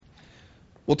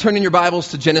Well, turn in your Bibles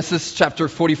to Genesis chapter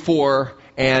 44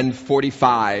 and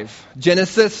 45.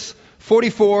 Genesis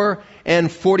 44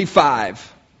 and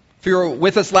 45. If you were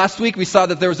with us last week, we saw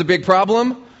that there was a big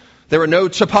problem. There were no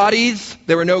chapatis.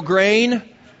 There were no grain.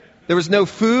 There was no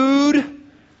food.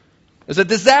 It was a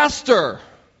disaster.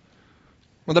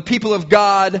 Well, the people of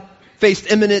God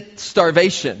faced imminent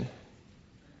starvation.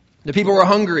 The people were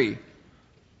hungry.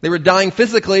 They were dying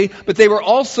physically, but they were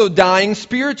also dying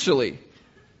spiritually.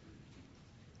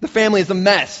 The family is a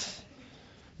mess.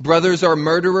 Brothers are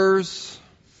murderers,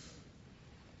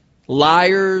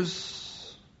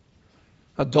 liars,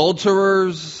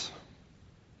 adulterers.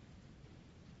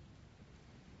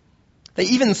 They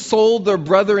even sold their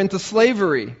brother into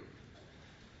slavery.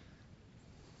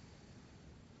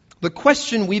 The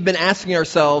question we've been asking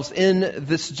ourselves in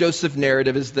this Joseph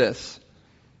narrative is this: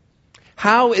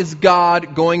 how is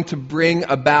God going to bring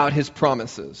about His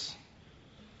promises?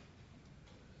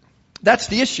 That's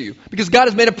the issue, because God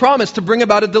has made a promise to bring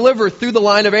about a deliverer through the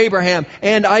line of Abraham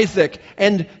and Isaac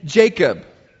and Jacob.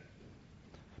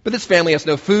 But this family has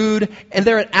no food, and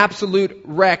they're an absolute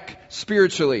wreck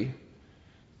spiritually.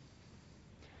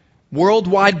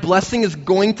 Worldwide blessing is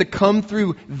going to come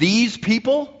through these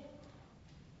people?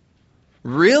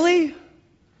 Really?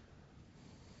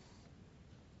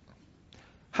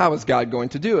 How is God going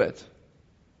to do it?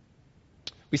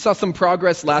 We saw some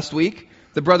progress last week.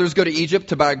 The brothers go to Egypt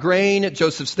to buy grain.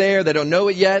 Joseph's there. They don't know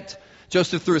it yet.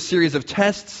 Joseph, through a series of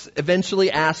tests,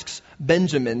 eventually asks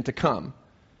Benjamin to come.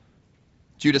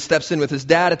 Judah steps in with his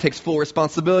dad. It takes full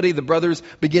responsibility. The brothers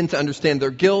begin to understand their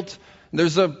guilt.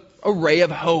 There's a ray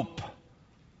of hope.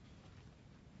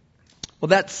 Well,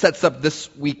 that sets up this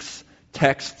week's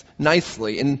text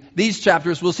nicely. In these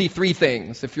chapters, we'll see three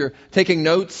things. If you're taking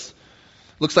notes,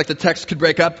 looks like the text could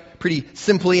break up pretty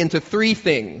simply into three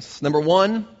things. Number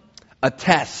one, a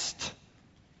test.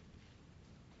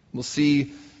 We'll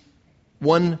see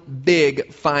one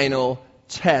big final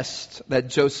test that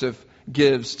Joseph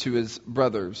gives to his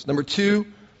brothers. Number two,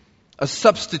 a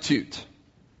substitute.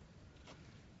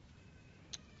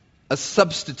 A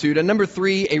substitute. And number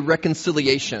three, a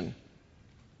reconciliation.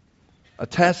 A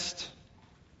test,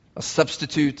 a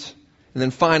substitute, and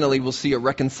then finally we'll see a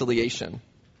reconciliation.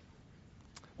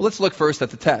 Well, let's look first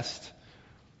at the test.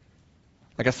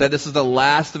 Like I said, this is the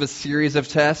last of a series of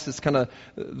tests. It's kind of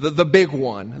the big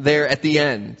one there at the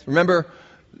end. Remember,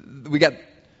 we got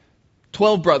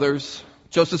 12 brothers.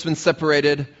 Joseph's been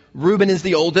separated. Reuben is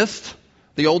the oldest.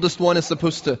 The oldest one is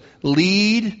supposed to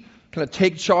lead, kind of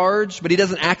take charge, but he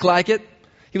doesn't act like it.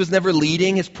 He was never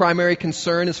leading. His primary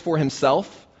concern is for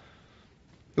himself.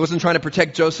 He wasn't trying to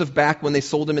protect Joseph back when they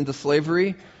sold him into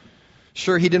slavery.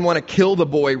 Sure, he didn't want to kill the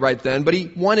boy right then, but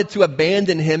he wanted to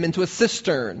abandon him into a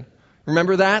cistern.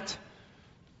 Remember that?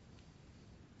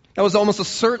 That was almost a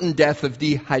certain death of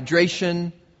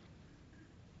dehydration,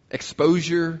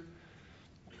 exposure.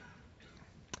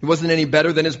 He wasn't any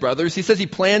better than his brothers. He says he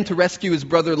planned to rescue his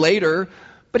brother later,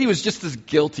 but he was just as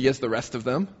guilty as the rest of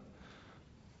them.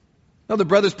 Now, the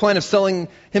brothers' plan of selling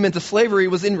him into slavery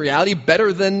was in reality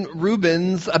better than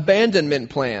Reuben's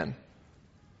abandonment plan.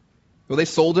 Well, they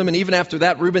sold him, and even after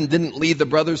that, Reuben didn't lead the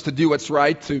brothers to do what's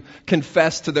right, to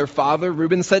confess to their father.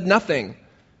 Reuben said nothing.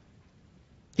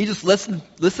 He just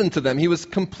listened to them. He was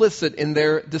complicit in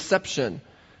their deception.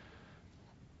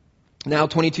 Now,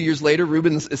 22 years later,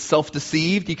 Reuben is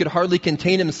self-deceived. He could hardly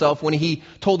contain himself when he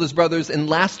told his brothers in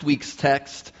last week's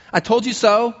text, "I told you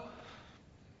so.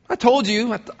 I told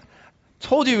you. I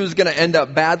told you it was going to end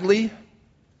up badly."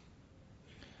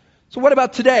 So what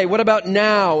about today? What about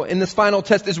now in this final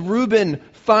test? Is Reuben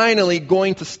finally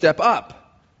going to step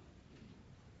up?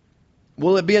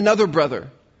 Will it be another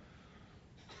brother?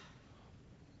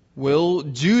 Will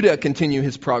Judah continue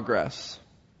his progress?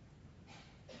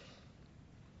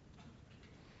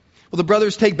 Well, the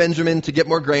brothers take Benjamin to get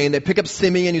more grain. They pick up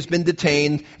Simeon, who's been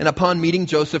detained. And upon meeting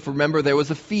Joseph, remember, there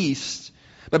was a feast.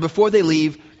 But before they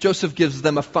leave, Joseph gives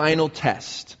them a final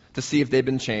test to see if they've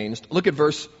been changed. Look at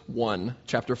verse 1,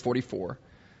 chapter 44.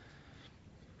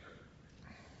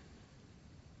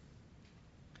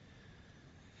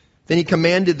 Then he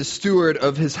commanded the steward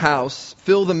of his house,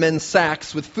 "Fill the men's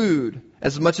sacks with food,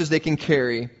 as much as they can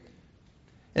carry,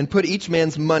 and put each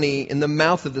man's money in the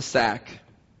mouth of the sack,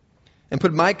 and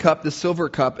put my cup, the silver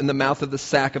cup, in the mouth of the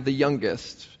sack of the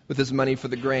youngest, with his money for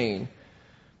the grain."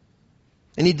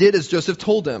 And he did as Joseph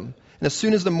told him. And as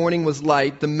soon as the morning was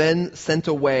light, the men sent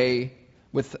away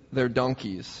with their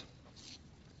donkeys.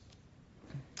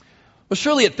 Well,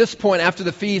 surely at this point, after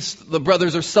the feast, the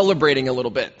brothers are celebrating a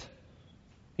little bit.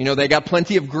 You know, they got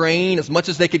plenty of grain, as much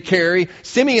as they could carry.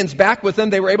 Simeon's back with them.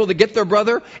 They were able to get their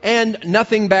brother, and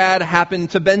nothing bad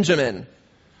happened to Benjamin.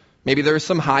 Maybe there's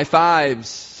some high fives,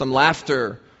 some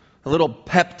laughter, a little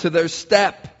pep to their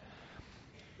step.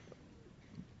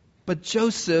 But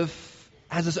Joseph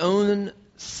has his own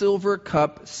silver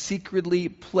cup secretly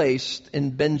placed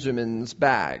in Benjamin's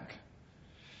bag.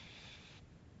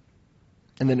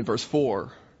 And then in verse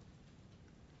 4,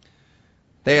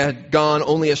 they had gone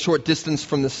only a short distance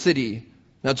from the city.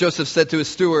 Now Joseph said to his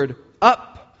steward,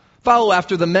 "Up, follow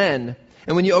after the men,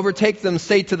 and when you overtake them,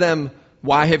 say to them,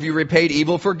 'Why have you repaid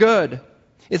evil for good?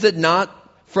 Is it not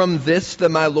from this that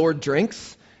my Lord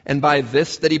drinks, and by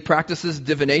this that he practices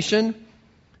divination?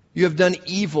 You have done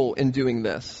evil in doing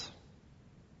this.'"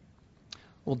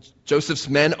 Well, Joseph's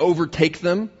men overtake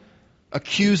them,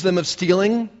 accuse them of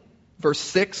stealing. Verse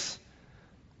 6,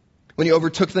 when he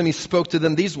overtook them, he spoke to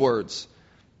them these words.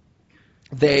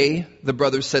 They, the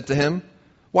brothers, said to him,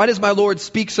 "Why does my Lord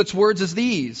speak such words as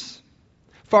these?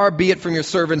 Far be it from your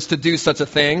servants to do such a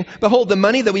thing. Behold, the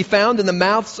money that we found in the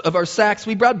mouths of our sacks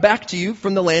we brought back to you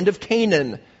from the land of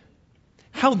Canaan.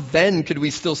 How then could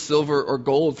we steal silver or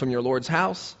gold from your Lord's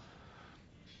house?"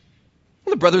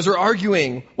 Well, the brothers are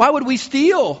arguing. Why would we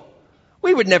steal?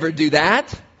 We would never do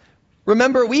that.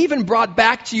 Remember, we even brought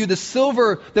back to you the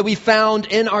silver that we found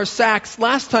in our sacks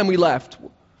last time we left.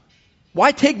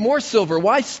 Why take more silver?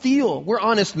 Why steal? We're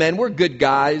honest men. We're good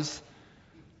guys.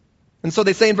 And so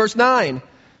they say in verse 9,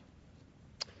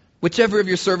 "Whichever of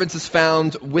your servants is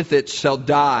found with it shall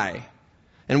die,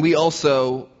 and we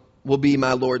also will be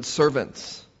my Lord's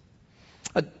servants."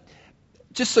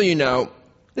 Just so you know,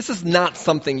 this is not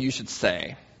something you should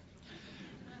say.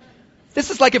 This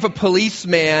is like if a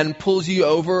policeman pulls you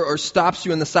over or stops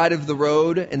you on the side of the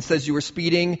road and says you were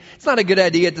speeding. It's not a good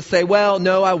idea to say, "Well,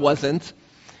 no, I wasn't.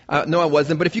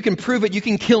 But if you can prove it, you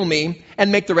can kill me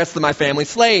and make the rest of my family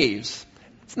slaves."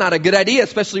 It's not a good idea,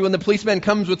 especially when the policeman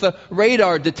comes with a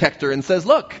radar detector and says,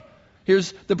 "Look,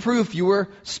 here's the proof you were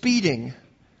speeding."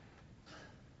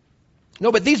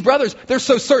 No, but these brothers, they're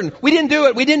so certain. We didn't do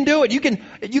it. You can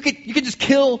just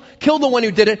kill the one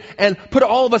who did it and put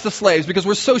all of us as slaves because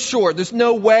we're so sure. There's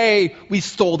no way we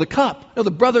stole the cup. No,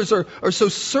 the brothers are so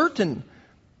certain.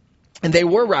 And they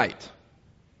were right.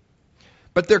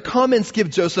 But their comments give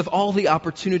Joseph all the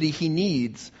opportunity he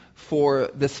needs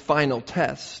for this final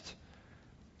test.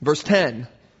 Verse 10,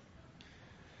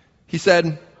 he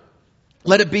said,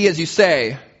 "Let it be as you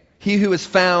say. He who is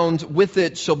found with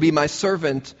it shall be my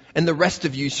servant, and the rest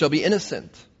of you shall be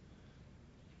innocent."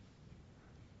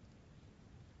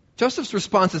 Joseph's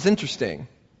response is interesting.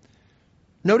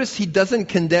 Notice he doesn't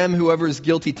condemn whoever is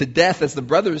guilty to death as the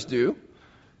brothers do,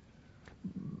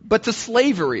 but to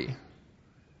slavery.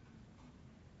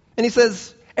 And he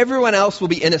says, everyone else will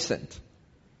be innocent.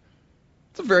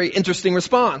 It's a very interesting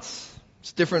response.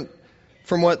 It's different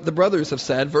from what the brothers have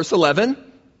said. Verse 11,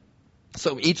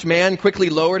 "So each man quickly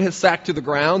lowered his sack to the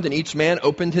ground, and each man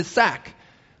opened his sack.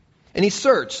 And he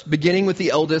searched, beginning with the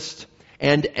eldest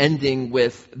and ending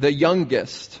with the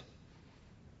youngest."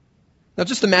 Now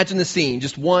just imagine the scene,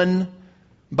 just one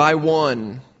by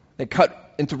one. They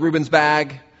cut into Reuben's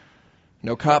bag,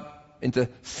 no cup, into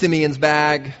Simeon's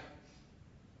bag,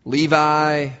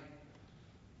 Levi,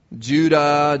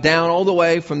 Judah, down all the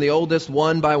way from the oldest,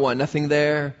 one by one. Nothing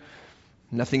there,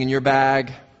 nothing in your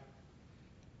bag,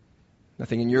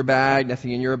 nothing in your bag,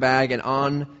 nothing in your bag, and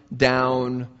on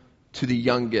down to the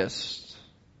youngest,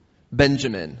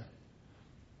 Benjamin.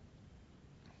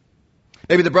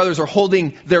 Maybe the brothers are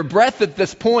holding their breath at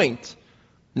this point.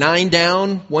 9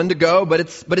 down, 1 to go, but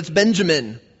it's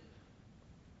Benjamin.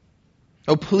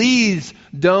 Oh, please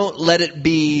don't let it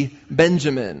be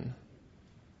Benjamin.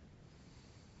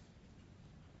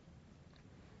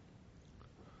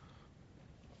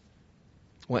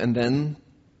 Well, and then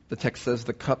the text says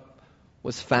the cup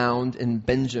was found in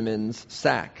Benjamin's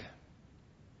sack.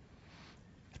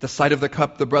 At the sight of the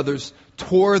cup, the brothers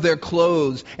tore their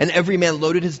clothes, and every man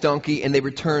loaded his donkey, and they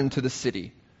returned to the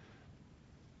city.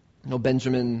 No,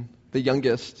 Benjamin, the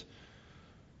youngest,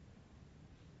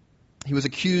 he was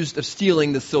accused of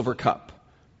stealing the silver cup.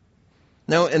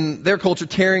 Now, in their culture,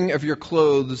 tearing of your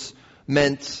clothes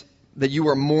meant that you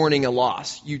were mourning a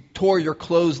loss. You tore your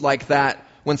clothes like that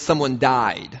when someone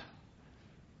died.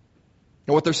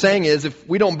 And what they're saying is, if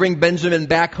we don't bring Benjamin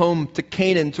back home to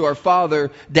Canaan to our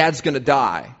father, Dad's going to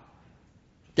die.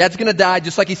 Dad's going to die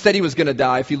just like he said he was going to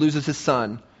die if he loses his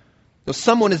son. So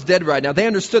someone is dead right now. They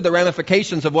understood the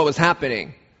ramifications of what was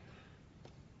happening.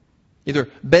 Either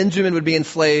Benjamin would be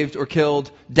enslaved or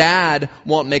killed. Dad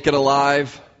won't make it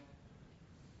alive.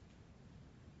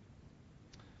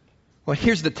 Well,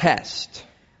 here's the test.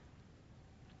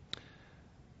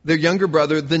 Their younger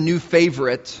brother, the new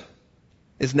favorite,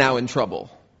 is now in trouble.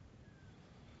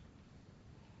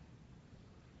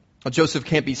 Joseph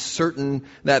can't be certain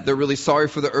that they're really sorry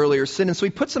for the earlier sin, and so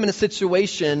he puts them in a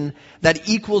situation that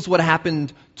equals what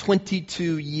happened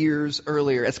 22 years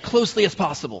earlier, as closely as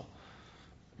possible.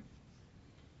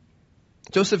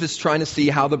 Joseph is trying to see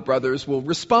how the brothers will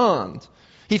respond.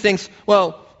 He thinks,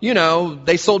 well,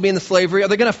 they sold me into slavery. Are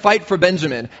they going to fight for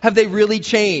Benjamin? Have they really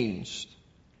changed?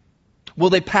 Will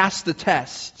they pass the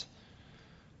test?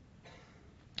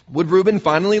 Would Reuben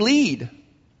finally lead?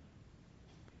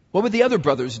 What would the other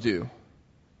brothers do?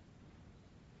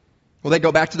 Will they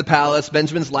go back to the palace?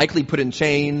 Benjamin's likely put in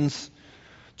chains.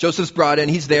 Joseph's brought in.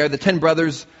 He's there. The 10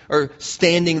 brothers are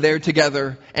standing there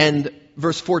together. And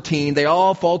verse 14, they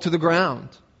all fall to the ground.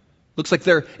 Looks like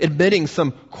they're admitting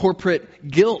some corporate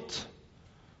guilt.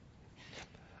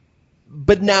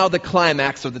 But now the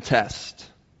climax of the test.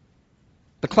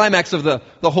 The climax of the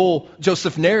whole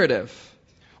Joseph narrative.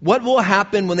 What will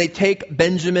happen when they take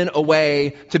Benjamin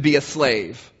away to be a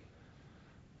slave?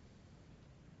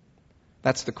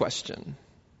 That's the question.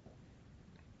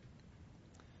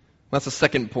 That's the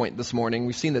second point this morning.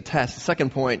 We've seen the test. The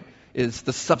second point is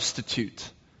the substitute.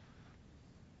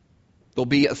 There'll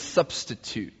be a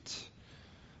substitute.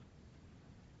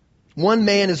 One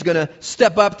man is going to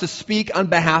step up to speak on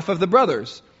behalf of the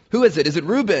brothers. Who is it? Is it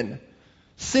Reuben?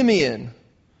 Simeon?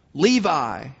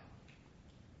 Levi?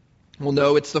 Well,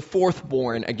 no, it's the fourth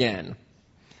born again.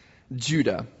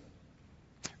 Judah.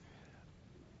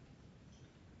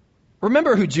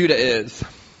 Remember who Judah is.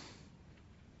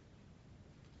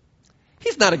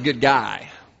 He's not a good guy.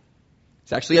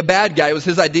 He's actually a bad guy. It was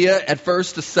his idea at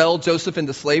first to sell Joseph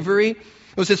into slavery.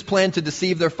 It was his plan to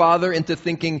deceive their father into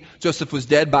thinking Joseph was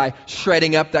dead by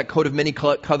shredding up that coat of many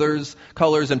colors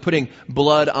and putting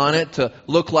blood on it to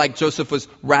look like Joseph was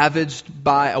ravaged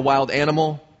by a wild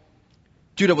animal.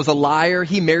 Judah was a liar.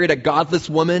 He married a godless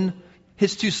woman.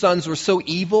 His 2 sons were so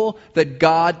evil that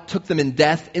God took them in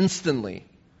death instantly.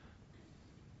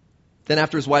 Then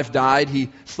after his wife died, he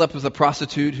slept with a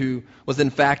prostitute who was in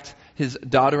fact his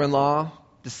daughter-in-law,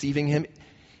 deceiving him.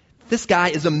 This guy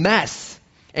is a mess.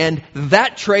 And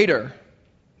that traitor,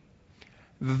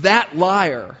 that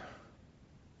liar,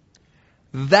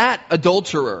 that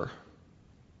adulterer,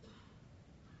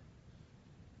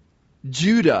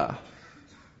 Judah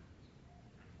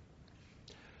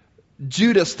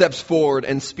steps forward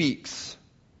and speaks.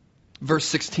 Verse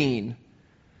 16.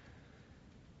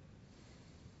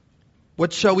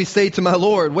 What shall we say to my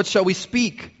Lord? What shall we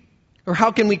speak? Or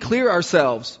how can we clear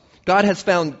ourselves? God has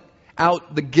found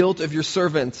out the guilt of your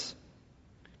servants.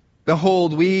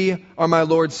 Behold, we are my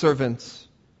Lord's servants,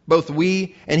 both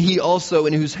we and he also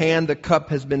in whose hand the cup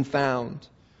has been found.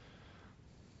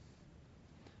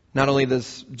 Not only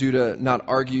does Judah not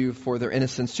argue for their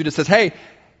innocence, Judah says, hey,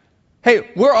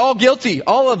 we're all guilty,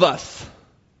 all of us.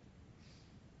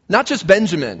 Not just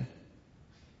Benjamin.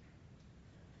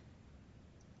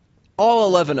 All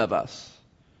 11 of us.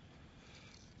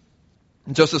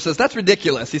 And Joseph says, that's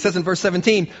ridiculous. He says in verse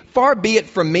 17, far be it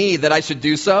from me that I should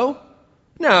do so.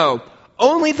 No,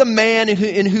 only the man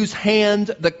in whose hand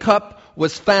the cup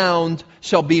was found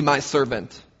shall be my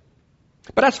servant.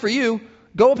 But as for you,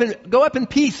 go up in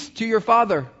peace to your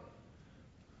father.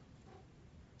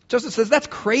 Joseph says, that's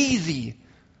crazy.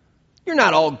 You're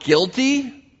not all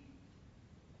guilty.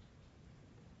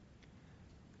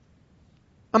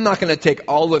 I'm not going to take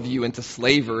all of you into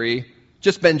slavery,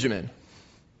 just Benjamin.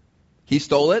 He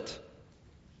stole it.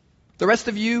 The rest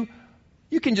of you,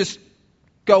 you can just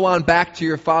go on back to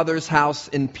your father's house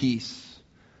in peace.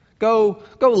 Go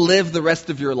live the rest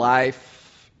of your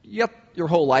life. You got your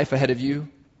whole life ahead of you.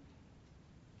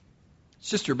 It's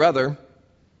just your brother.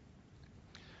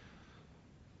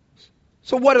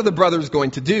 So what are the brothers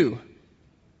going to do?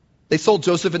 They sold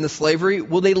Joseph into slavery.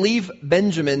 Will they leave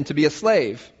Benjamin to be a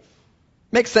slave?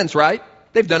 Makes sense, right?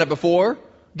 They've done it before.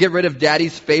 Get rid of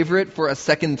daddy's favorite for a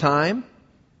second time.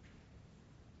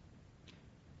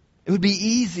 It would be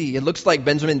easy. It looks like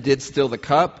Benjamin did steal the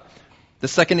cup. The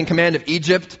second in command of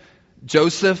Egypt,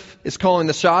 Joseph, is calling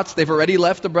the shots. They've already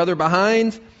left a brother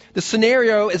behind. The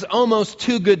scenario is almost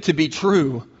too good to be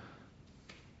true.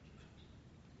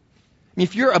 I mean,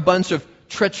 if you're a bunch of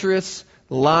treacherous,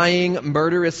 lying,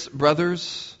 murderous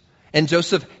brothers, and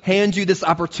Joseph hands you this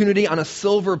opportunity on a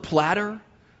silver platter,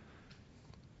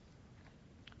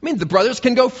 I mean, the brothers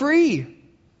can go free.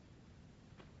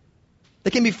 They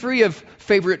can be free of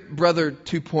favorite brother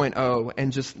 2.0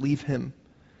 and just leave him.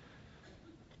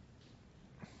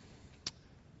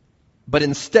 But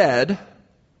instead,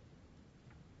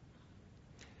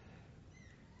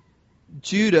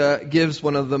 Judah gives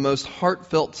one of the most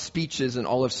heartfelt speeches in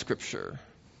all of Scripture.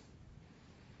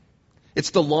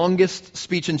 It's the longest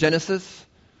speech in Genesis,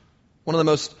 one of the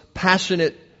most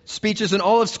passionate speeches in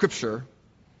all of Scripture.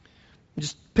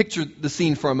 Just picture the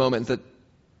scene for a moment, that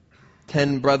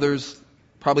 10 brothers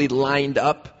probably lined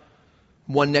up,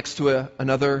 one next to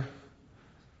another.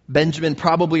 Benjamin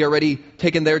probably already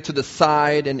taken there to the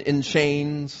side and in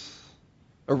chains,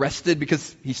 arrested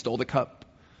because he stole the cup.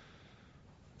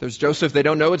 There's Joseph. They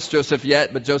don't know it's Joseph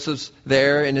yet, but Joseph's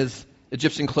there in his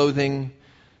Egyptian clothing,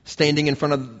 standing in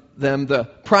front of them. The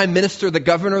prime minister, the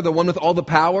governor, the one with all the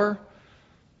power.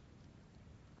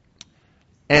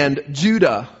 And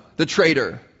Judah, the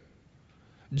traitor.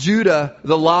 Judah,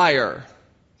 the liar.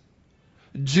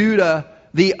 Judah,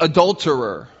 the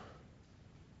adulterer.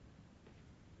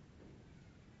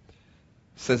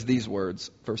 Says these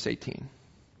words, verse 18.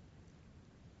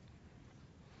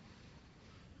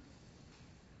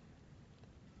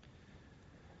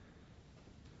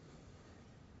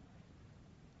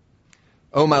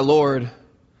 O my Lord,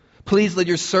 please let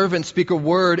your servant speak a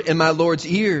word in my Lord's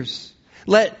ears.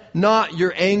 Let not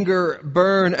your anger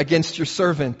burn against your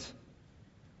servant,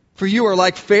 for you are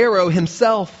like Pharaoh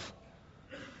himself.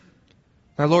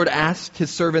 My Lord asked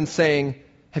his servant, saying,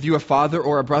 have you a father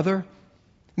or a brother?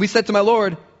 We said to my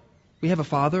Lord, we have a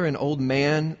father, an old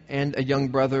man, and a young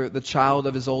brother, the child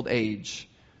of his old age.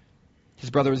 His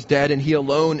brother is dead, and he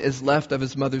alone is left of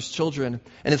his mother's children,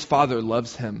 and his father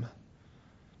loves him.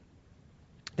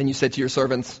 Then you said to your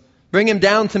servants, bring him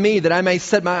down to me, that I may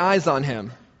set my eyes on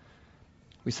him.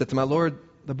 We said to my Lord,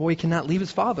 the boy cannot leave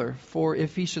his father, for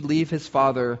if he should leave his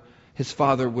father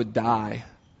would die.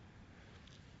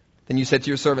 Then you said to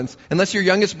your servants, unless your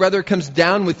youngest brother comes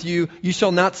down with you, you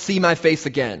shall not see my face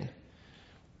again.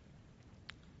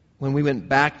 When we went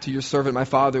back to your servant, my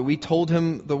father, we told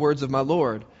him the words of my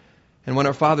Lord. And when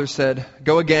our father said,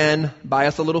 go again, buy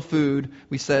us a little food,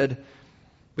 we said,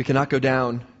 we cannot go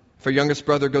down. If our youngest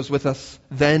brother goes with us,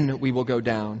 then we will go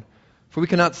down. For we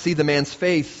cannot see the man's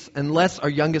face unless our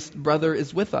youngest brother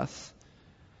is with us.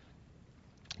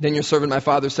 Then your servant, my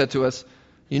father, said to us,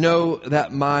 you know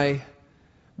that my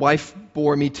wife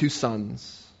bore me 2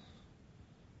 sons.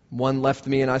 One left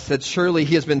me, and I said, surely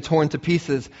he has been torn to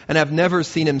pieces, and I have never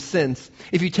seen him since.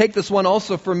 If you take this one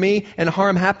also from me, and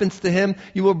harm happens to him,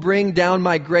 you will bring down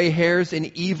my gray hairs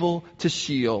in evil to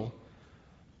Sheol.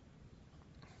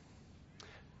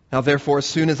 Now therefore, as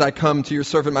soon as I come to your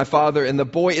servant my father, and the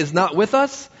boy is not with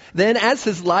us, then as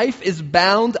his life is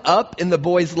bound up in the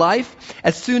boy's life,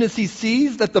 as soon as he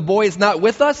sees that the boy is not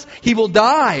with us, he will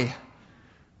die.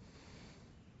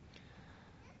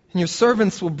 And your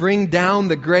servants will bring down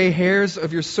the gray hairs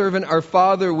of your servant our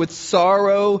father with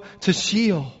sorrow to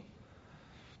Sheol.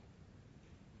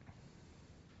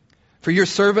 For your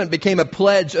servant became a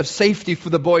pledge of safety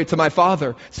for the boy to my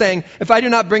father, saying, if I do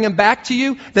not bring him back to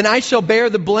you, then I shall bear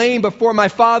the blame before my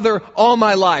father all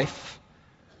my life.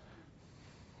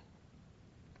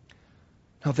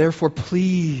 Now therefore,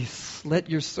 please let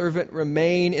your servant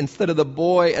remain instead of the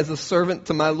boy as a servant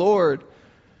to my Lord,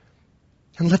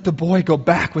 and let the boy go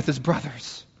back with his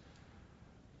brothers.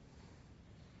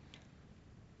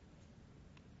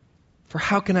 For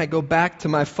how can I go back to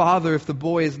my father if the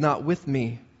boy is not with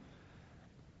me?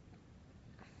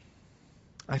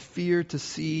 I fear to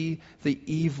see the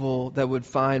evil that would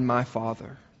find my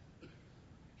father.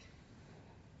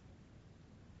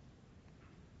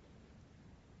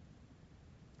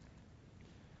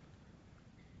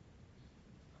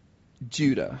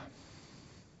 Judah.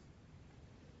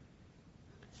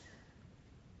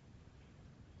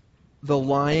 The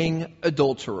lying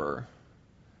adulterer,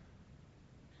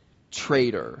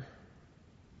 traitor,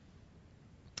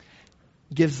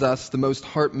 gives us the most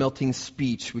heart-melting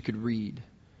speech we could read.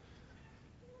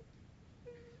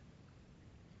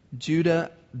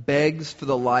 Judah begs for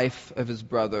the life of his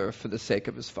brother for the sake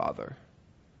of his father.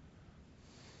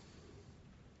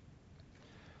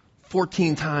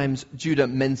 14 times Judah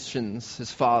mentions his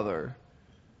father.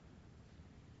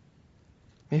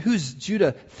 I mean, who's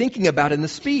Judah thinking about in the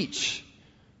speech?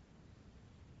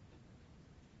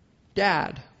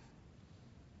 Dad,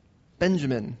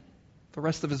 Benjamin, the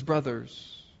rest of his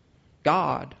brothers,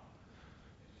 God,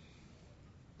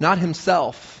 not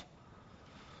himself.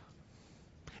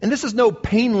 And this is no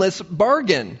painless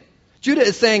bargain. Judah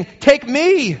is saying, take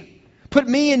me, put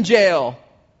me in jail.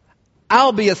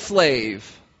 I'll be a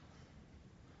slave.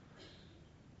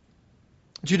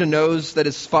 Judah knows that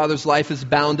his father's life is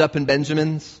bound up in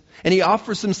Benjamin's, and he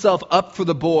offers himself up for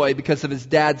the boy because of his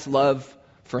dad's love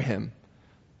for him.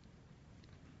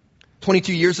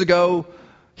 22 years ago,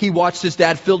 he watched his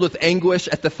dad filled with anguish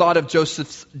at the thought of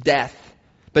Joseph's death.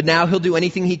 But now he'll do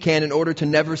anything he can in order to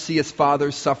never see his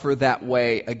father suffer that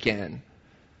way again.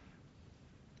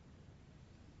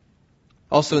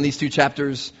 Also in these two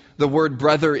chapters, the word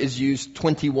brother is used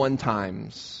 21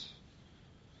 times.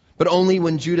 But only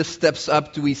when Judah steps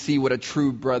up do we see what a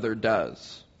true brother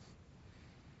does.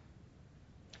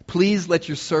 Please let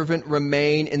your servant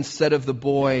remain instead of the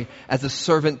boy as a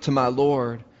servant to my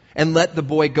Lord, and let the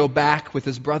boy go back with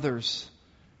his brothers.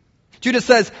 Judah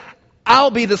says,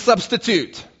 I'll be the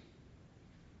substitute.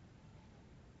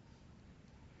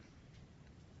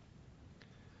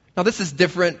 Now this is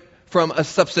different from a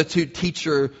substitute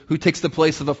teacher who takes the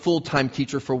place of a full-time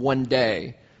teacher for one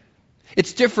day.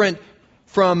 It's different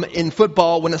from in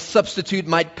football when a substitute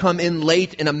might come in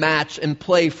late in a match and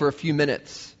play for a few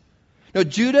minutes. No,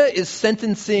 Judah is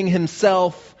sentencing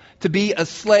himself to be a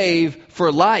slave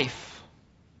for life.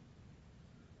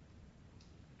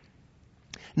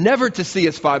 Never to see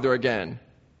his father again.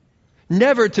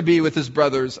 Never to be with his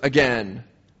brothers again.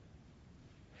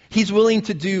 He's willing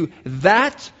to do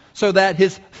that so that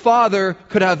his father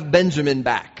could have Benjamin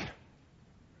back.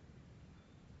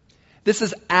 This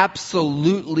is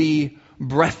absolutely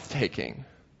breathtaking.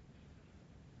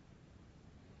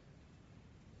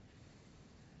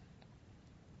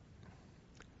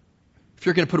 If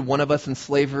you're going to put one of us in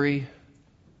slavery,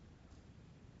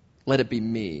 let it be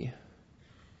me.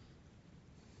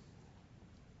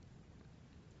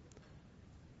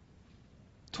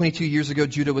 "22 years ago,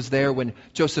 Judah was there when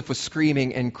Joseph was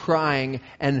screaming and crying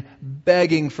and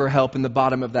begging for help in the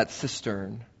bottom of that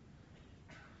cistern.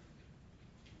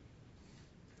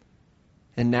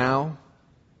 And now,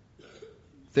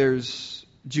 there's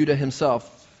Judah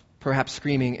himself, perhaps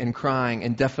screaming and crying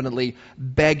and definitely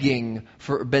begging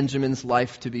for Benjamin's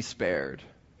life to be spared.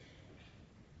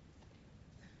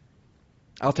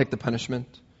 I'll take the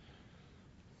punishment.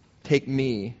 Take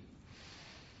me.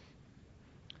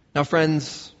 Now,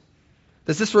 friends,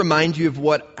 does this remind you of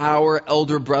what our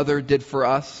elder brother did for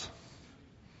us?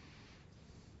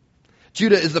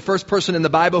 Judah is the first person in the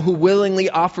Bible who willingly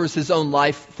offers his own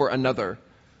life for another.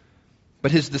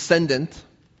 But his descendant,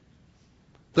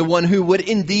 the one who would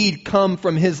indeed come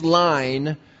from his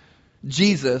line,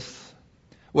 Jesus,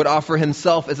 would offer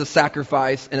himself as a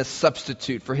sacrifice and a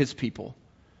substitute for his people.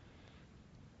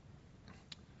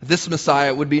 This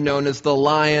Messiah would be known as the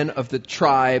Lion of the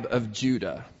tribe of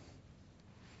Judah.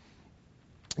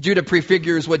 Judah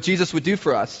prefigures what Jesus would do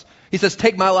for us. He says,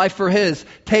 take my life for his.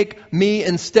 Take me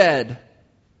instead.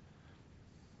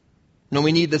 No,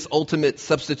 we need this ultimate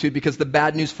substitute because the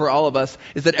bad news for all of us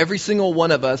is that every single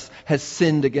one of us has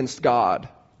sinned against God.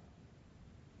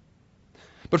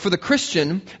 But for the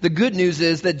Christian, the good news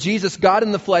is that Jesus, God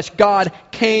in the flesh, God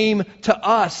came to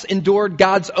us, endured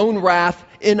God's own wrath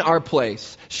in our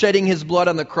place, shedding his blood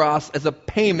on the cross as a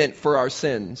payment for our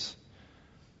sins.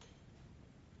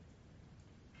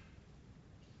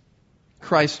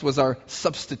 Christ was our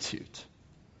substitute.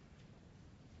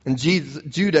 And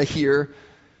Judah here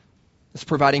is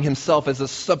providing himself as a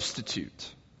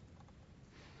substitute.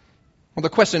 Well, the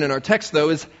question in our text, though,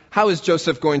 is how is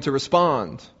Joseph going to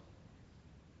respond?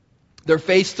 They're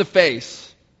face to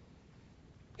face.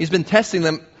 He's been testing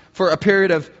them for a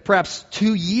period of perhaps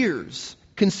 2 years,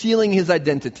 concealing his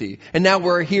identity. And now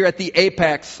we're here at the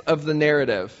apex of the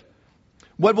narrative.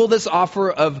 What will this offer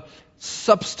of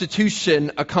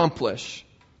substitution accomplish?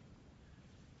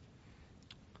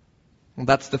 Well,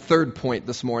 that's the third point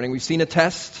this morning. We've seen a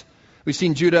test. We've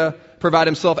seen Judah provide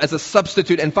himself as a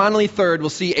substitute. And finally, third, we'll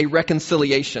see a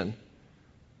reconciliation.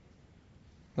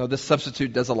 Well, this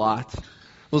substitute does a lot.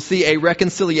 We'll see a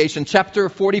reconciliation. Chapter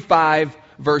 45,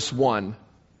 verse 1.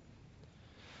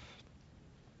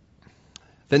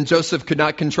 Then Joseph could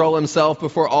not control himself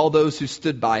before all those who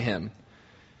stood by him.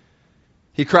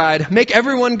 He cried, "Make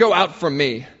everyone go out from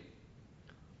me."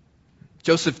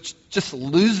 Joseph just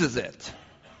loses it.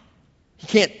 He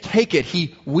can't take it.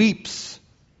 He weeps.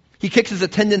 He kicks his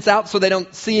attendants out so they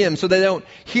don't see him, so they don't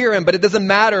hear him. But it doesn't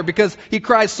matter because he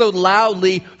cries so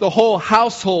loudly, the whole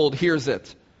household hears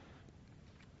it.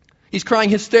 He's crying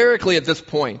hysterically at this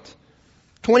point.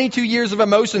 22 years of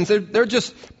emotions, they're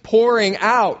just pouring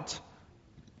out.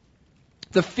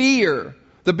 The fear,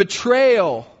 the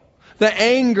betrayal, the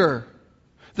anger,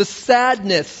 the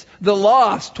sadness, the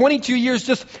loss. 22 years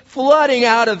just flooding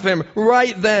out of him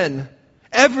right then.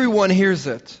 Everyone hears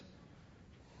it.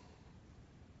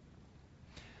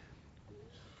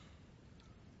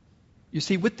 You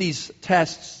see, with these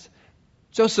tests,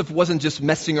 Joseph wasn't just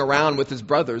messing around with his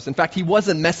brothers. In fact, he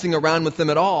wasn't messing around with them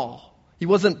at all. He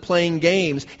wasn't playing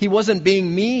games. He wasn't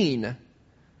being mean.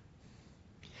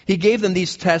 He gave them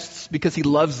these tests because he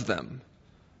loves them.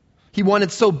 He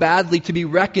wanted so badly to be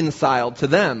reconciled to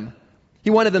them. He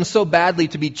wanted them so badly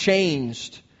to be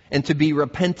changed and to be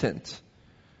repentant.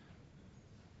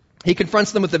 He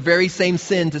confronts them with the very same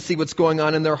sin to see what's going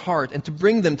on in their heart and to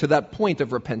bring them to that point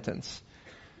of repentance.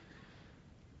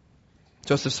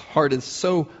 Joseph's heart is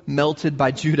so melted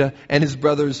by Judah and his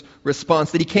brother's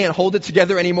response that he can't hold it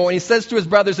together anymore. And he says to his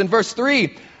brothers in verse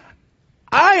 3,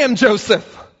 I am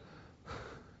Joseph.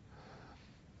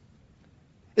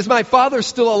 Is my father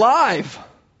still alive?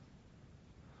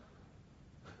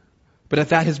 But at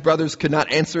that his brothers could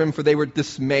not answer him, for they were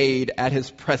dismayed at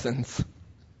his presence.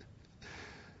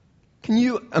 Can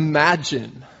you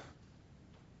imagine?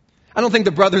 I don't think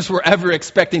the brothers were ever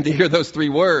expecting to hear those three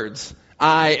words.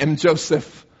 I am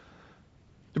Joseph.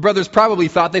 The brothers probably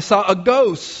thought they saw a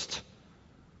ghost.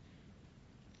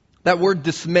 That word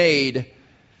dismayed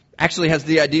actually has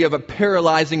the idea of a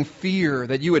paralyzing fear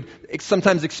that you would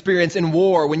sometimes experience in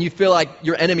war when you feel like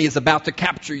your enemy is about to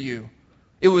capture you.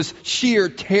 It was sheer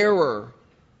terror.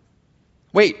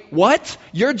 Wait, what?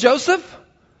 You're Joseph?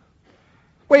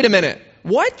 Wait a minute.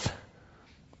 What?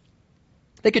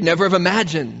 They could never have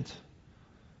imagined.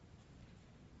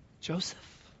 Joseph?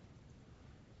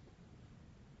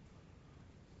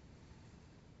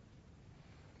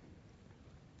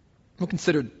 We'll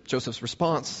consider Joseph's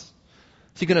response.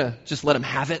 Is he going to just let him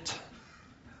have it?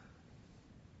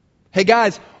 Hey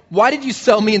guys, why did you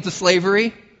sell me into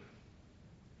slavery?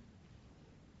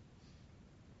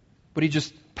 Would he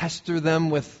just pester them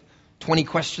with 20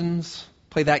 questions?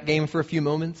 Play that game for a few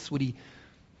moments? Would he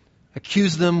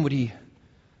accuse them? Would he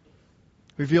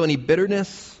reveal any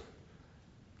bitterness?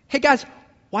 Hey guys,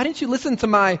 why didn't you listen to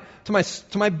my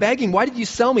begging? Why did you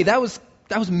sell me? That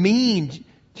was mean.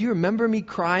 Do you remember me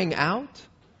crying out?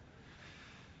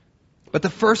 But the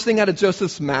first thing out of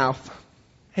Joseph's mouth,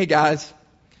 hey guys,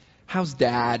 how's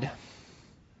Dad?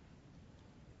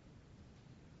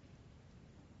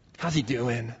 How's he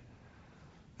doing?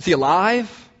 Is he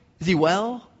alive? Is he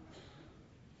well?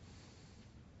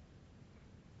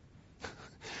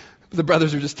 The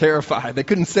brothers are just terrified. They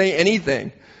couldn't say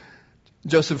anything.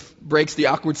 Joseph breaks the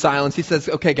awkward silence. He says,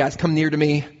 okay guys, come near to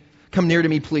me. Come near to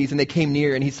me, please. And they came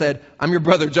near and he said, I'm your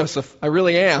brother, Joseph. I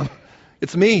really am.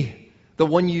 It's me, the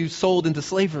one you sold into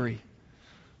slavery.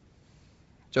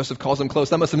 Joseph calls him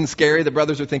close. That must have been scary. The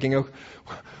brothers are thinking,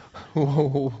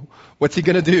 oh, what's he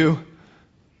going to do?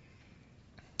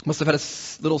 Must have had a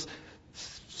little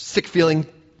sick feeling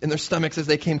in their stomachs as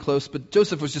they came close. But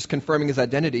Joseph was just confirming his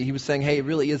identity. He was saying, hey, it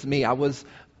really is me. I was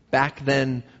back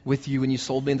then with you when you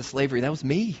sold me into slavery. That was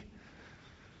me.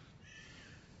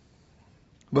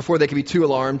 Before they could be too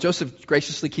alarmed, Joseph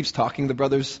graciously keeps talking. The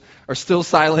brothers are still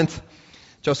silent.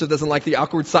 Joseph doesn't like the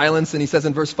awkward silence, and he says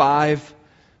in verse 5,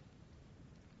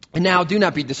 and now do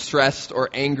not be distressed or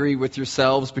angry with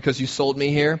yourselves because you sold me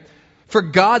here. For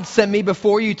God sent me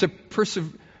before you to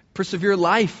persevere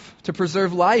life, to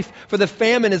preserve life. For the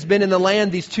famine has been in the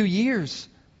land these 2 years,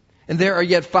 and there are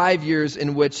yet 5 years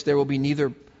in which there will be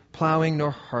neither plowing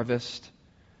nor harvest.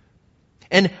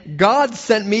 And God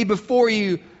sent me before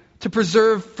you to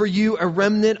preserve for you a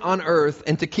remnant on earth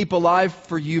and to keep alive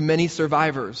for you many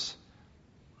survivors.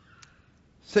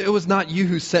 So it was not you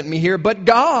who sent me here, but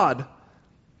God.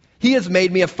 He has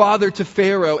made me a father to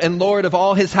Pharaoh and lord of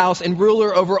all his house and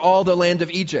ruler over all the land of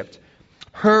Egypt.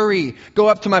 Hurry, go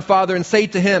up to my father and say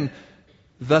to him,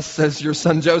 thus says your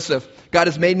son Joseph, God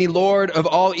has made me lord of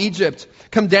all Egypt.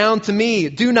 Come down to me,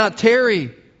 do not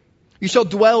tarry. You shall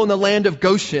dwell in the land of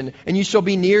Goshen, and you shall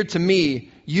be near to me,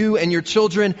 you and your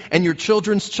children and your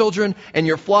children's children and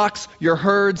your flocks, your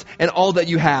herds, and all that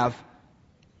you have.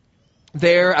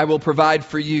 There I will provide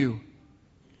for you.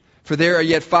 For there are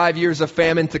yet 5 years of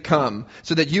famine to come,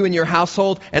 so that you and your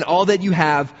household and all that you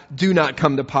have do not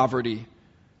come to poverty.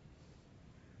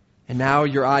 And now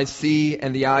your eyes see,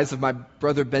 and the eyes of my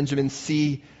brother Benjamin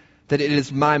see, that it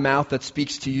is my mouth that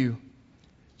speaks to you.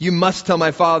 You must tell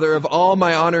my father of all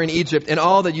my honor in Egypt and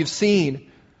all that you've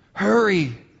seen.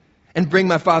 Hurry and bring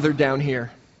my father down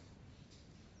here.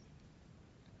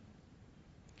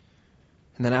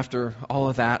 And then after all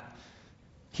of that,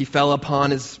 he fell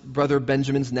upon his brother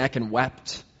Benjamin's neck and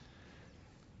wept.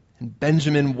 And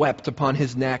Benjamin wept upon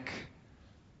his neck.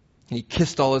 And he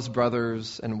kissed all his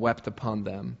brothers and wept upon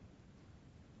them.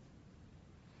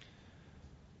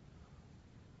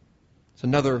 It's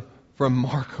another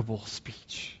remarkable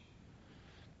speech.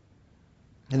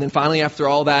 And then finally, after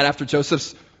all that, after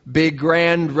Joseph's big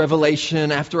grand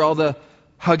revelation, after all the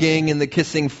hugging and the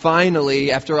kissing,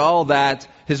 finally, after all that,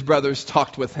 his brothers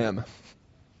talked with him.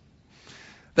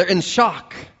 They're in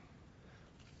shock.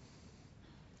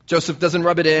 Joseph doesn't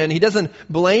rub it in. He doesn't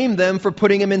blame them for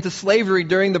putting him into slavery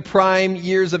during the prime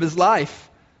years of his life.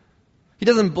 He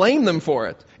doesn't blame them for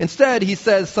it. Instead, he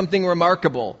says something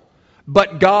remarkable.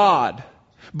 But God,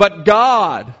 But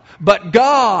God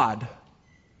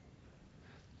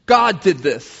did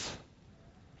this.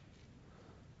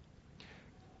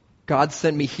 God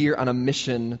sent me here on a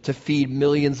mission to feed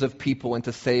millions of people and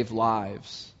to save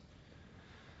lives.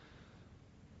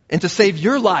 And to save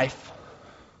your life,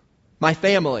 my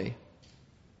family.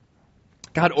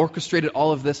 God orchestrated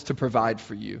all of this to provide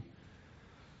for you.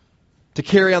 To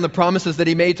carry on the promises that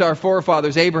He made to our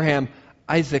forefathers, Abraham,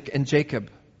 Isaac, and Jacob.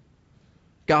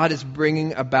 God is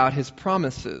bringing about His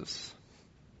promises.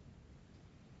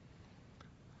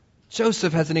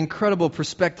 Joseph has an incredible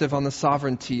perspective on the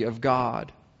sovereignty of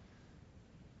God.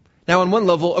 Now, on one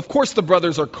level, of course the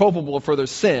brothers are culpable for their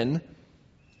sin.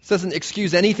 This doesn't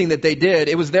excuse anything that they did.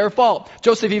 It was their fault.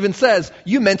 Joseph even says,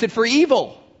 you meant it for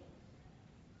evil.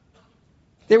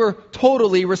 They were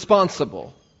totally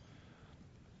responsible.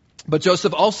 But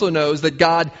Joseph also knows that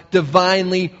God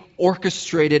divinely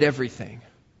orchestrated everything.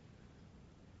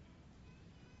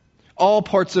 All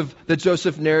parts of the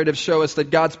Joseph narrative show us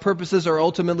that God's purposes are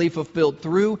ultimately fulfilled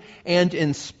through and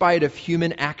in spite of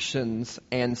human actions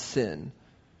and sin.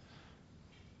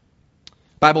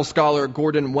 Bible scholar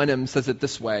Gordon Wenham says it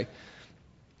this way: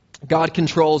 God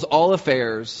controls all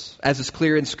affairs, as is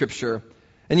clear in Scripture,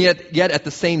 and yet at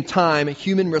the same time,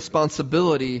 human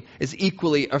responsibility is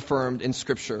equally affirmed in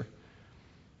Scripture.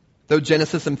 Though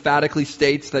Genesis emphatically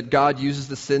states that God uses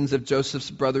the sins of Joseph's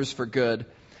brothers for good,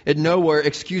 it nowhere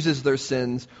excuses their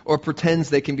sins or pretends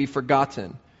they can be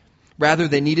forgotten. Rather,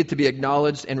 they needed to be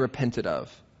acknowledged and repented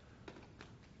of.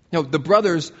 No, the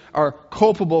brothers are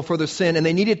culpable for their sin, and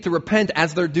they needed to repent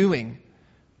as they're doing.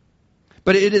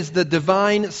 But it is the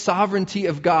divine sovereignty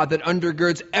of God that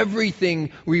undergirds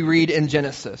everything we read in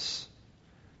Genesis.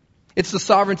 It's the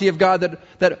sovereignty of God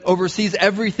that oversees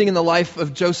everything in the life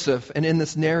of Joseph and in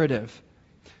this narrative.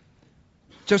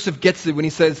 Joseph gets it when he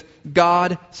says,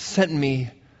 God sent me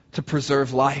to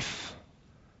preserve life.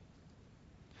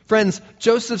 Friends,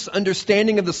 Joseph's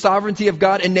understanding of the sovereignty of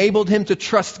God enabled him to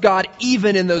trust God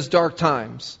even in those dark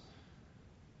times.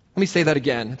 Let me say that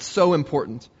again. It's so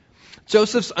important.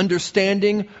 Joseph's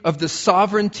understanding of the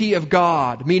sovereignty of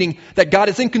God, meaning that God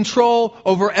is in control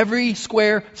over every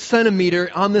square centimeter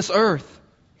on this earth.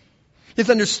 His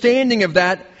understanding of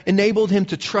that enabled him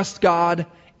to trust God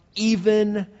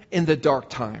even in the dark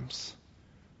times.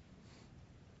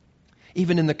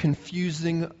 Even in the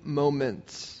confusing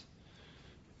moments.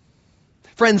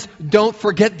 Friends, don't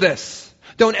forget this.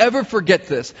 Don't ever forget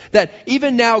this. That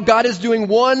even now, God is doing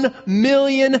 1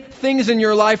 million things in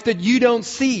your life that you don't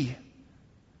see.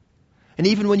 And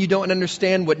even when you don't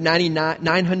understand what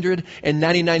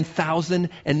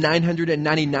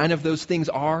 999,999 of those things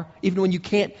are, even when you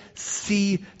can't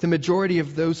see the majority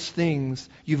of those things,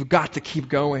 you've got to keep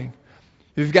going.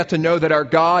 You've got to know that our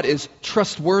God is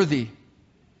trustworthy.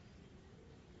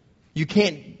 You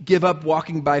can't give up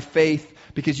walking by faith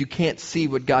because you can't see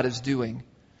what God is doing.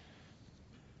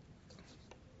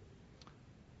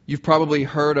 You've probably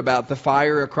heard about the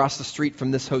fire across the street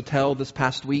from this hotel this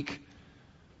past week.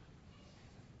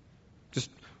 Just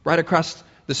right across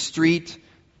the street,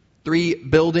 3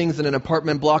 buildings and an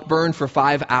apartment block burned for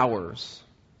 5 hours.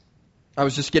 I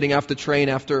was just getting off the train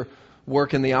after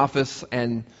work in the office,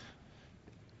 and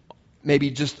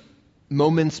maybe just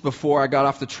moments before I got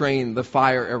off the train, the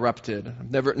fire erupted.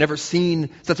 I've never seen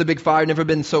such a big fire, never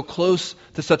been so close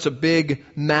to such a big,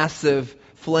 massive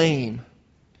flame.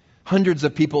 Hundreds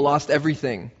of people lost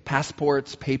everything: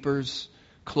 passports, papers,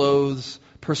 clothes,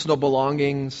 personal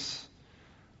belongings.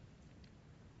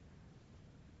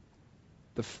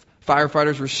 The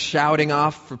firefighters were shouting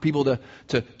off for people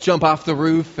to jump off the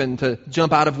roof and to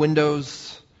jump out of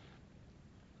windows.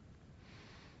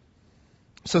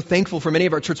 So thankful for many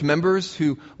of our church members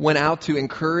who went out to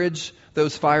encourage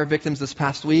those fire victims this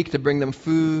past week, to bring them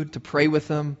food, to pray with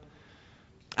them.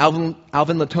 Alvin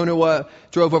Latonowa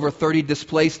drove over 30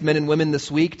 displaced men and women this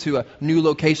week to a new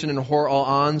location in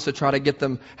Hor-Al-Anz to try to get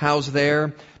them housed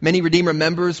there. Many Redeemer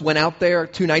members went out there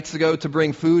 2 nights ago to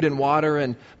bring food and water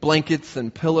and blankets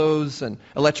and pillows and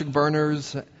electric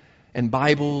burners and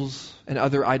Bibles and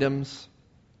other items.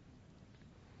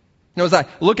 Now, as I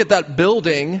look at that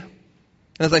building,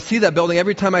 and as I see that building,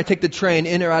 every time I take the train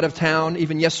in or out of town,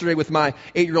 even yesterday with my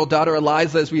 8-year-old daughter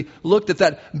Eliza, as we looked at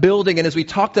that building and as we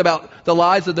talked about the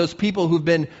lives of those people who've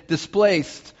been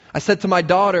displaced, I said to my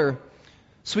daughter,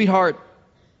 sweetheart,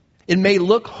 it may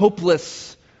look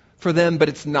hopeless for them, but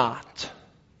it's not.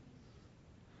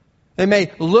 It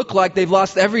may look like they've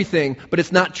lost everything, but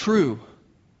it's not true.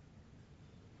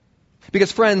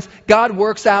 Because friends, God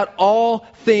works out all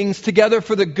things together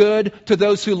for the good to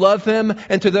those who love Him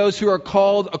and to those who are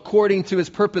called according to His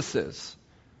purposes.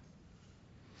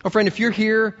 Oh, friend, if you're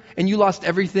here and you lost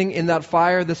everything in that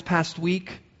fire this past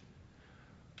week,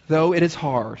 though it is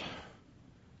hard,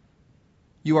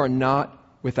 you are not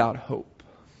without hope.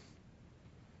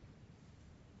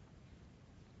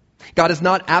 God is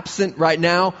not absent right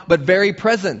now, but very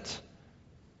present.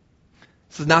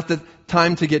 This is not the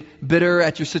time to get bitter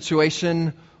at your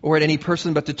situation or at any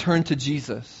person, but to turn to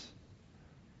Jesus.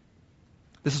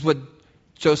 This is what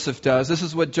Joseph does. This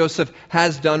is what Joseph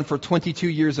has done for 22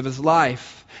 years of his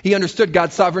life. He understood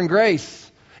God's sovereign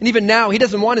grace. And even now, he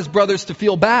doesn't want his brothers to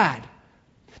feel bad.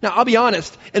 Now, I'll be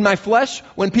honest. In my flesh,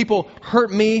 when people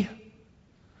hurt me,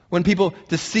 when people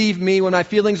deceive me, when my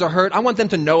feelings are hurt, I want them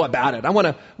to know about it. I want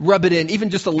to rub it in, even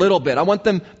just a little bit. I want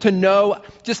them to know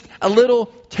just a little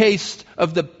taste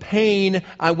of the pain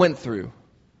I went through.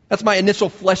 That's my initial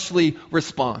fleshly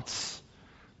response.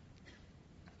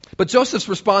 But Joseph's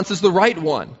response is the right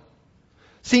one.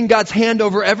 Seeing God's hand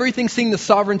over everything, seeing the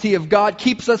sovereignty of God,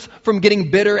 keeps us from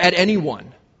getting bitter at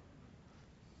anyone.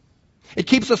 It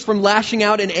keeps us from lashing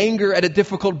out in anger at a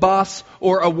difficult boss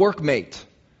or a workmate.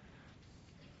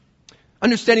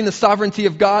 Understanding the sovereignty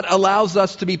of God allows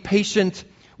us to be patient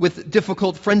with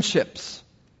difficult friendships.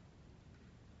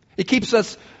 It keeps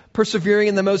us persevering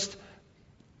in the most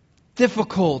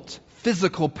difficult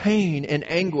physical pain and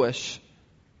anguish.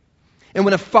 And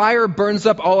when a fire burns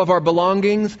up all of our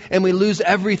belongings and we lose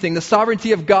everything, the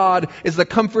sovereignty of God is the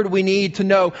comfort we need to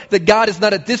know that God is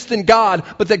not a distant God,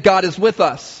 but that God is with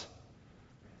us.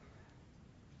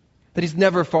 That He's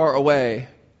never far away.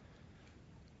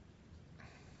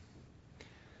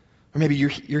 Or maybe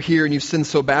you're here and you've sinned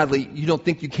so badly, you don't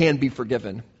think you can be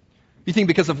forgiven. You think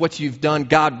because of what you've done,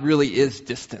 God really is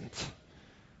distant.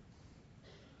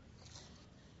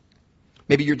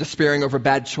 Maybe you're despairing over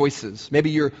bad choices. Maybe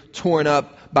you're torn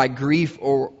up by grief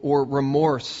or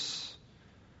remorse.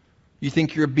 You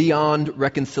think you're beyond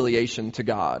reconciliation to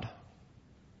God.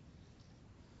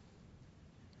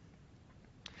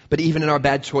 But even in our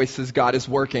bad choices, God is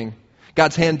working.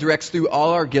 God's hand directs through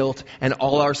all our guilt and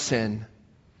all our sin.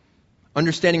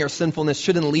 Understanding our sinfulness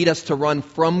shouldn't lead us to run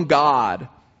from God,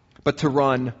 but to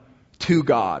run to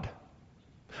God.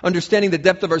 Understanding the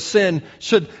depth of our sin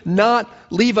should not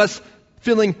leave us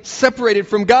feeling separated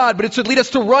from God, but it should lead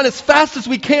us to run as fast as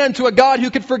we can to a God who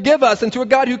could forgive us and to a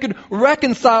God who could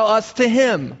reconcile us to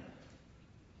Him.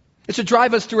 It should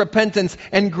drive us to repentance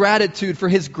and gratitude for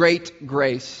His great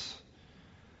grace.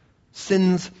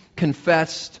 Sins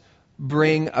confessed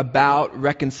bring about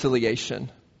reconciliation.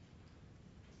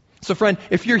 So friend,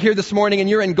 if you're here this morning and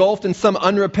you're engulfed in some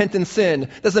unrepentant sin,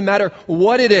 doesn't matter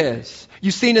what it is.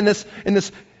 You've seen in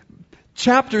this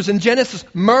chapters in Genesis,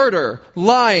 murder,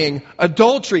 lying,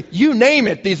 adultery, you name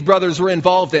it, these brothers were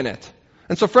involved in it.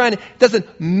 And so friend, it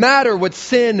doesn't matter what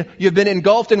sin you've been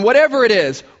engulfed in, whatever it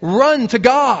is, run to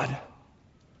God.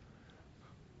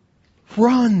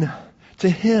 Run to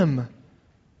Him.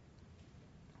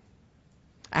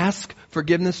 Ask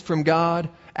forgiveness from God.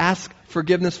 Ask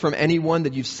forgiveness from anyone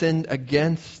that you've sinned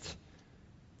against.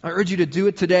 I urge you to do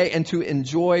it today and to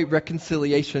enjoy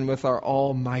reconciliation with our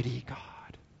Almighty God.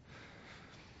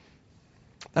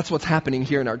 That's what's happening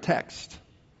here in our text.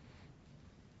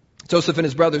 Joseph and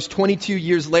his brothers, 22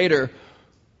 years later,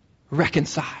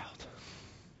 reconciled.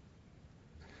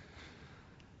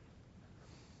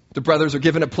 The brothers are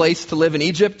given a place to live in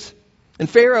Egypt, and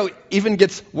Pharaoh even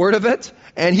gets word of it,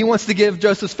 and he wants to give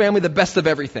Joseph's family the best of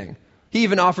everything. He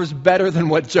even offers better than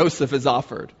what Joseph has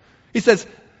offered. He says,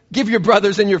 give your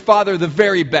brothers and your father the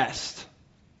very best.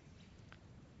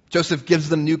 Joseph gives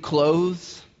them new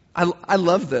clothes. I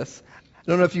love this. I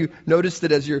don't know if you noticed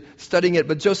it as you're studying it,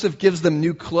 but Joseph gives them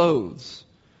new clothes.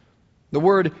 The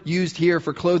word used here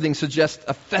for clothing suggests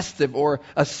a festive or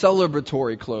a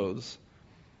celebratory clothes.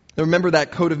 Now remember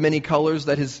that coat of many colors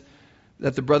that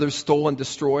the brothers stole and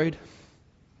destroyed?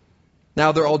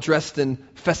 Now they're all dressed in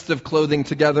festive clothing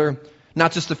together,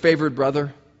 not just a favored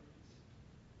brother.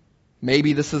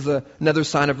 Maybe this is another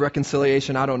sign of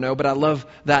reconciliation, I don't know, but I love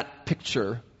that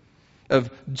picture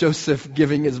of Joseph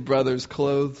giving his brothers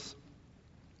clothes.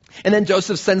 And then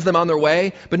Joseph sends them on their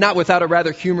way, but not without a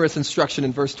rather humorous instruction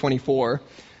in verse 24.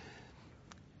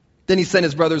 Then he sent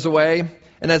his brothers away,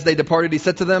 and as they departed, he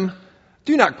said to them,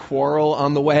 do not quarrel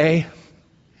on the way.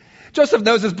 Joseph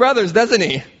knows his brothers, doesn't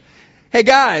he? Hey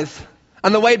guys,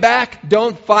 on the way back,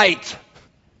 don't fight.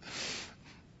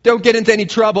 Don't get into any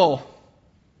trouble.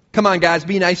 Come on guys,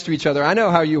 be nice to each other. I know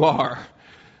how you are.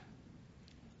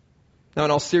 Now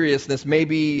in all seriousness,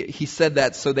 maybe he said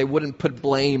that so they wouldn't put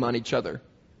blame on each other.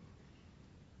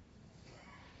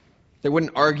 They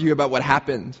wouldn't argue about what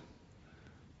happened.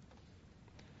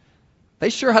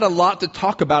 They sure had a lot to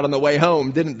talk about on the way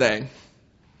home, didn't they?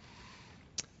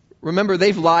 Remember,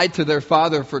 they've lied to their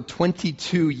father for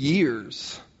 22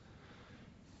 years.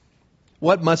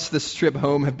 What must this trip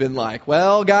home have been like?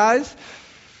 Well, guys,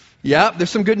 there's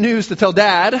some good news to tell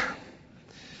Dad.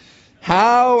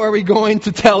 How are we going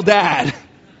to tell Dad?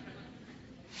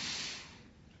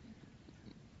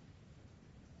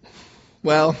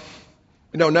 Well,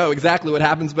 we don't know exactly what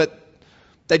happens, but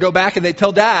they go back and they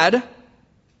tell Dad.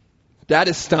 Dad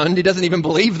is stunned. He doesn't even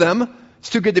believe them. It's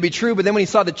too good to be true. But then when he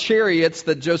saw the chariots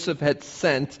that Joseph had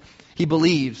sent, he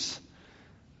believes.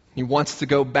 He wants to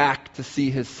go back to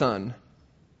see his son.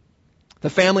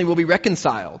 The family will be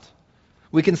reconciled.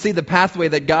 We can see the pathway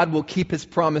that God will keep his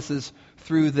promises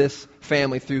through this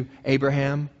family, through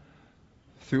Abraham,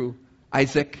 through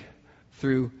Isaac,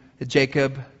 through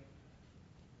Jacob,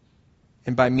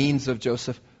 and by means of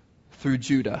Joseph, through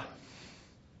Judah.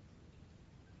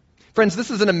 Friends,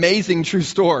 this is an amazing true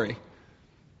story.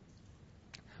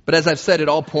 But as I've said, it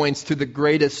all points to the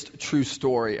greatest true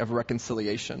story of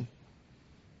reconciliation.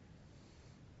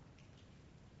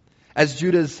 As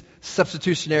Judah's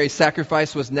substitutionary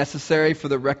sacrifice was necessary for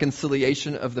the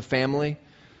reconciliation of the family,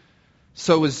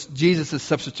 so was Jesus'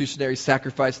 substitutionary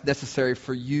sacrifice necessary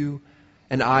for you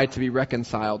and I to be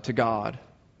reconciled to God.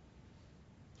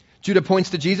 Judah points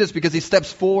to Jesus because he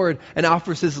steps forward and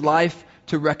offers his life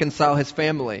to reconcile his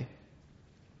family.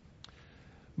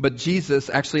 But Jesus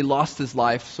actually lost his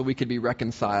life so we could be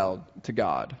reconciled to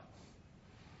God.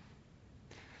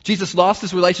 Jesus lost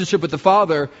his relationship with the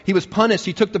Father. He was punished.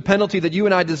 He took the penalty that you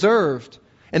and I deserved.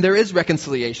 And there is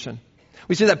reconciliation.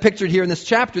 We see that pictured here in this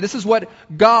chapter. This is what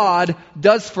God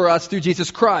does for us through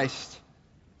Jesus Christ.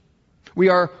 We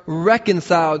are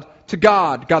reconciled to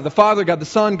God. God the Father, God the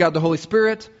Son, God the Holy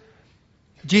Spirit.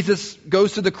 Jesus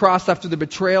goes to the cross after the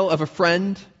betrayal of a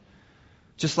friend,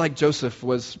 just like Joseph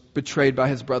was betrayed by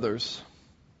his brothers.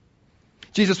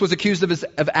 Jesus was accused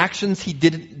of actions he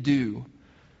didn't do,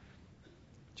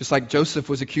 just like Joseph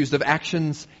was accused of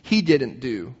actions he didn't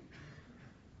do.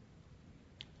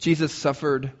 Jesus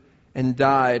suffered and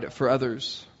died for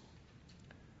others,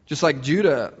 just like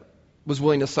Judah was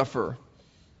willing to suffer,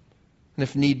 and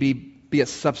if need be a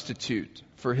substitute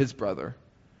for his brother.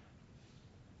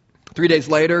 3 days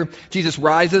later, Jesus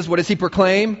rises. What does he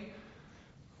proclaim?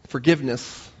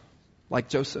 Forgiveness, like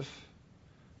Joseph.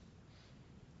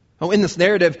 Oh, in this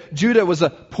narrative, Judah was a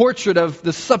portrait of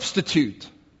the substitute,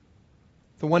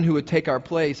 the one who would take our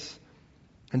place.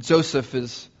 And Joseph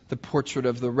is the portrait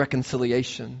of the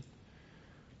reconciliation.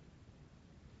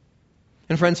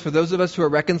 And friends, for those of us who are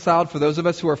reconciled, for those of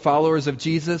us who are followers of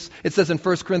Jesus, it says in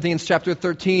 1 Corinthians chapter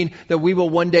 13 that we will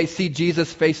one day see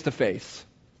Jesus face to face.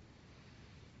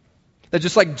 That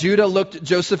just like Judah looked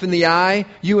Joseph in the eye,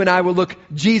 you and I will look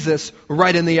Jesus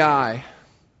right in the eye.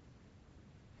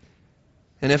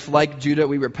 And if, like Judah,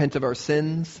 we repent of our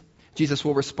sins, Jesus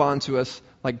will respond to us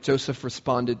like Joseph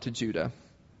responded to Judah,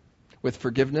 with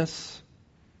forgiveness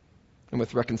and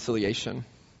with reconciliation.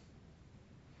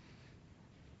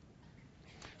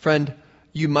 Friend,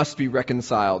 you must be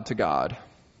reconciled to God.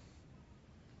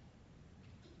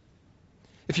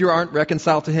 If you aren't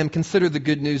reconciled to Him, consider the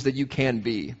good news that you can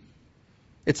be.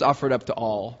 It's offered up to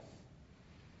all.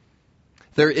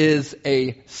 There is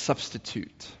a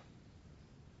substitute.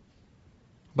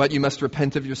 But you must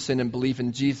repent of your sin and believe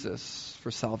in Jesus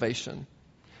for salvation.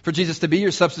 For Jesus to be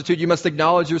your substitute, you must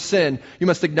acknowledge your sin. You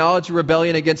must acknowledge your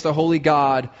rebellion against the holy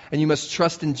God. And you must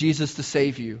trust in Jesus to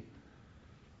save you.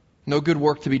 No good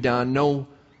work to be done.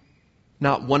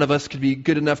 Not one of us could be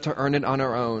good enough to earn it on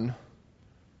our own.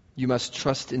 You must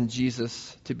trust in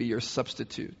Jesus to be your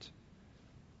substitute.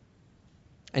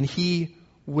 And He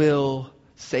will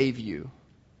save you.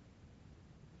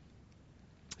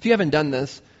 If you haven't done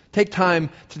this, take time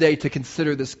today to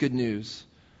consider this good news.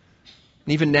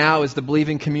 And even now, as the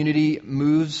believing community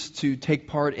moves to take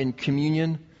part in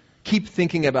communion, keep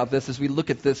thinking about this as we look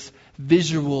at this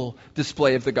visual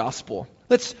display of the gospel.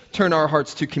 Let's turn our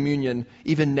hearts to communion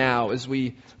even now as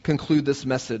we conclude this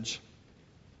message.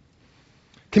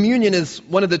 Communion is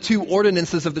one of the two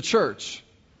ordinances of the church.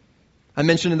 I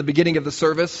mentioned in the beginning of the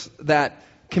service that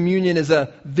communion is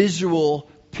a visual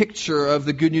picture of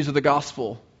the good news of the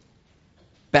gospel.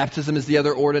 Baptism is the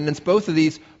other ordinance. Both of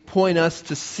these point us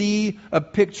to see a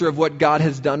picture of what God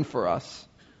has done for us.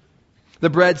 The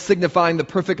bread signifying the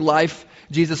perfect life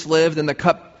Jesus lived, and the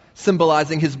cup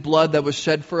symbolizing His blood that was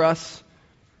shed for us.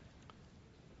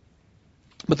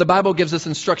 But the Bible gives us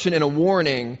instruction and a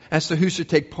warning as to who should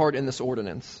take part in this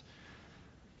ordinance.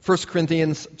 1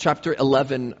 Corinthians chapter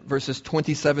 11, verses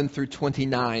 27 through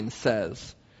 29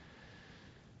 says,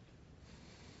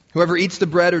 "Whoever eats the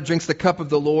bread or drinks the cup of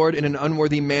the Lord in an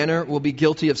unworthy manner will be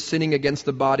guilty of sinning against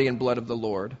the body and blood of the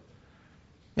Lord.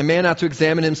 A man ought to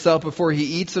examine himself before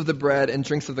he eats of the bread and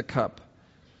drinks of the cup.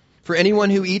 For anyone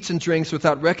who eats and drinks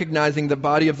without recognizing the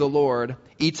body of the Lord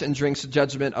eats and drinks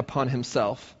judgment upon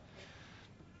himself.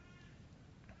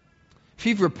 If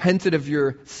you've repented of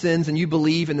your sins and you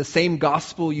believe in the same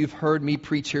gospel you've heard me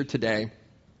preach here today,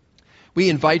 we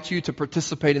invite you to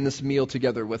participate in this meal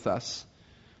together with us.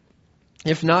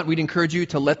 If not, we'd encourage you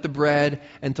to let the bread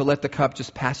and to let the cup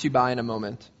just pass you by in a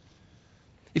moment.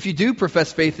 If you do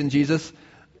profess faith in Jesus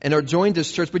and are joined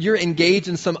this church, but you're engaged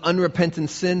in some unrepentant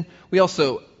sin, we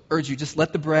also urge you, just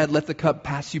let the bread, let the cup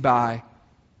pass you by.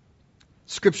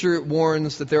 Scripture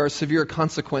warns that there are severe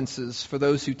consequences for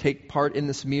those who take part in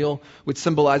this meal, which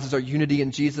symbolizes our unity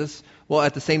in Jesus, while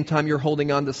at the same time you're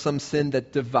holding on to some sin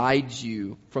that divides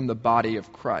you from the body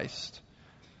of Christ.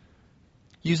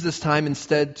 Use this time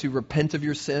instead to repent of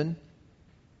your sin,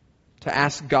 to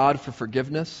ask God for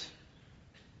forgiveness,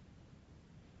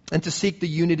 and to seek the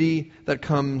unity that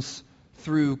comes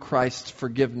through Christ's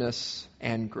forgiveness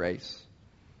and grace.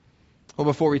 Well,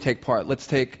 before we take part, let's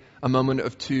take a moment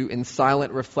of two in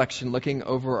silent reflection, looking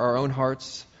over our own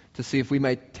hearts to see if we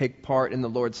might take part in the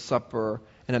Lord's Supper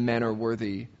in a manner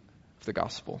worthy of the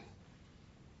gospel.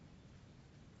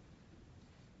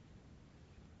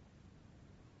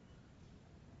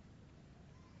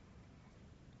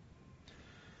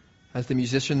 As the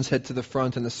musicians head to the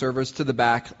front and the servers to the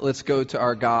back, let's go to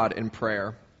our God in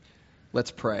prayer.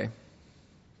 Let's pray.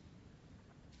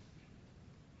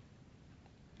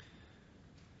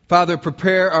 Father,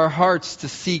 prepare our hearts to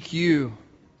seek you.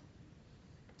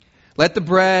 Let the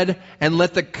bread and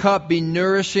let the cup be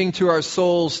nourishing to our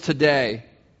souls today.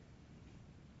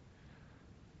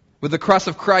 With the cross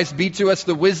of Christ, be to us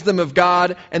the wisdom of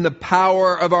God and the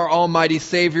power of our almighty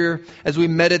Savior as we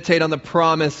meditate on the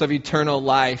promise of eternal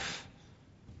life.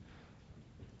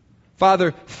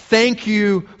 Father, thank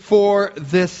you for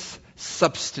this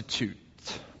substitute.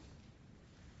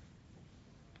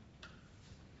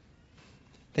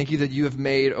 Thank you that you have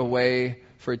made a way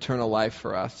for eternal life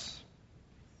for us.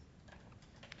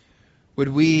 Would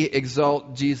we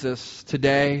exalt Jesus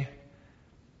today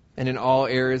and in all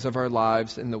areas of our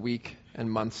lives in the week and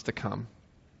months to come?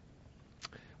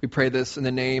 We pray this in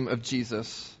the name of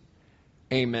Jesus.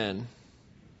 Amen.